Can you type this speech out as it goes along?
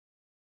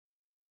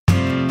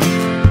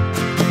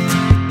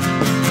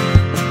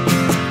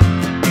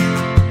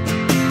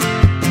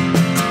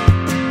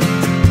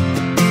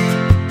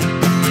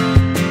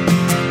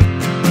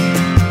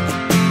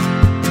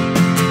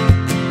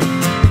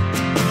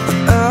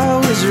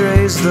was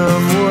raised,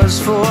 love was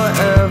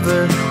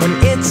forever. When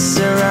it's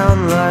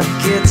around, life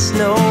gets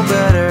no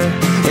better.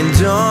 And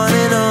on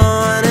and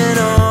on and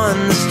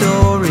on the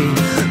story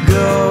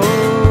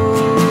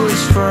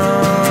goes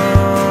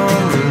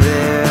from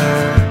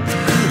there.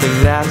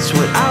 That's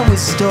what I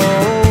was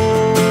told.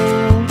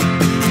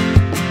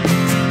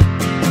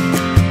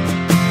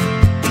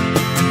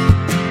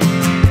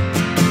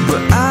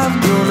 But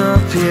I've grown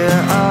up,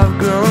 yeah, I've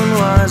grown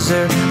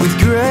wiser. With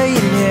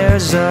graying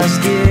hairs, I was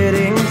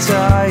getting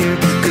tired.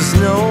 Cause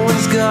no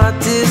one's got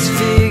this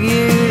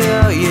figured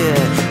out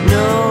yet.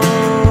 No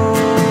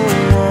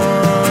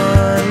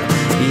one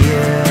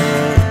yet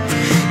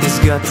has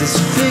got this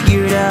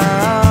figured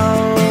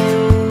out.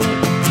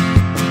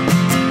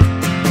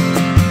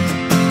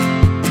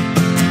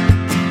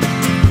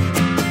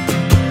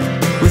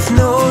 With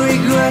no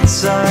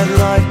regrets, I'd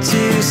like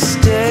to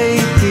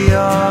state the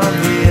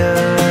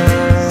obvious.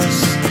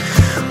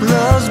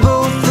 Love's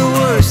both the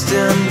worst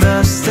and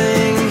best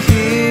thing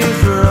here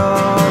for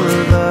all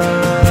of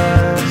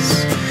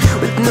us.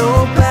 With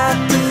no path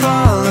to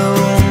follow,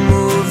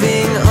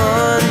 moving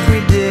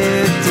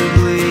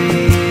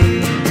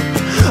unpredictably.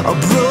 A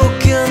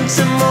broken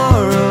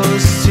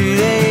tomorrow's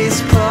today's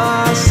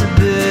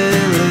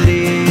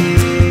possibility.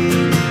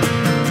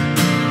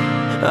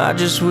 I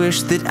just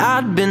wish that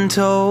I'd been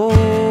told.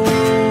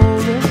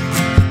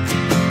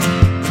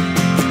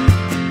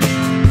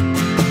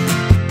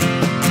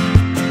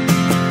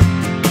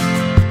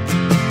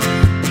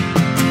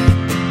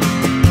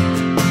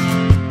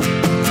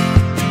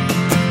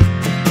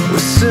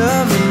 With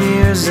 7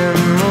 years and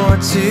more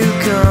to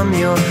come,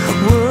 your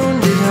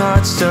wounded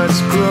heart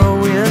starts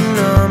growing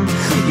numb.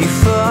 You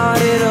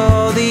fought it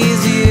all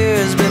these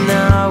years, but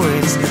now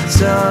it's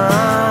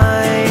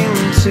time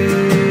to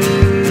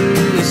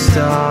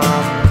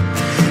stop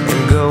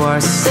and go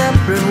our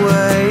separate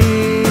ways.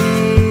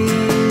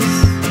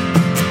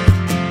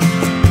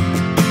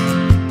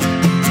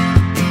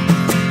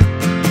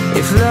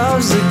 If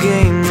love's a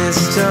game, this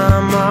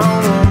time I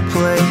won't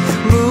play.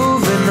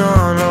 Moving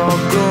on,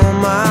 I'll go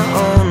my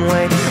own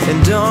way.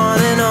 And on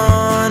and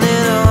on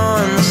and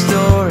on the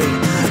story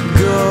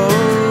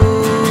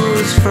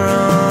goes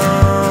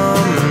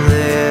from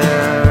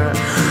there.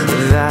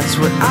 That's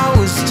what I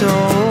was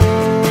told.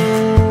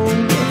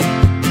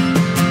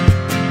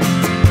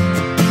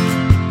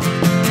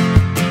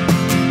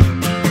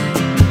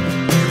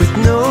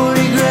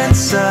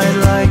 I'd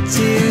like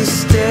to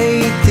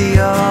state the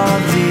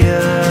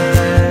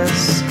obvious.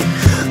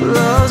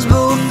 Love's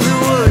both the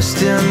worst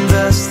and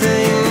best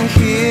thing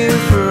here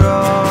for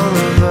all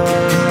of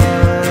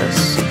us.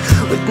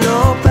 With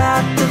no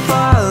path to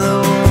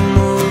follow,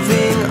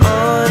 moving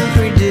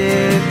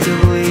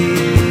unpredictably.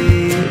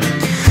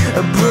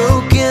 A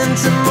broken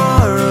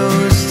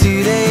tomorrow's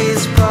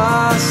today's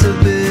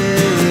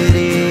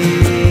possibility.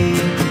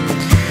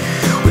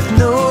 With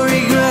no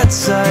regrets,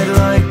 I'd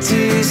like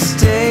to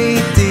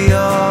state the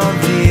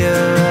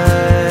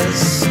obvious.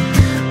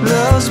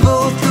 Love's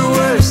both the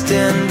worst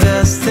and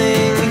best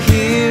thing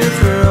here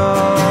for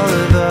all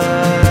of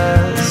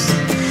us.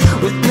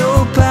 With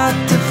no path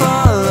to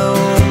follow,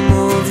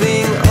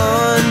 moving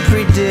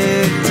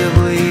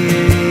unpredictably.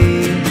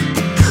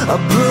 A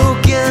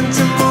broken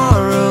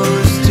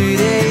tomorrow's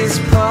today's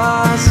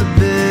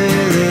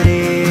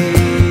possibility.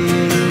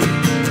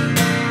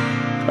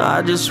 I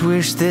just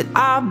wish that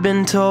I'd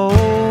been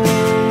told.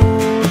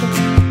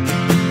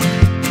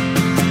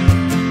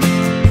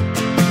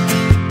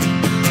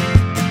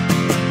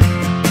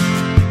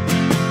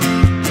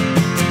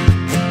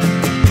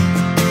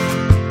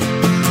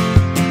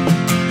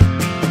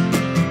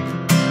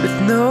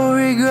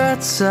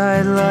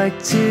 I'd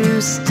like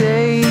to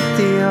state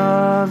the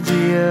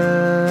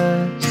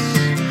obvious.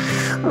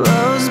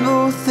 Love's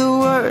both the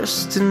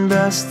worst and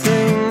best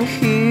thing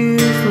here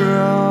for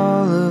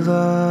all of us.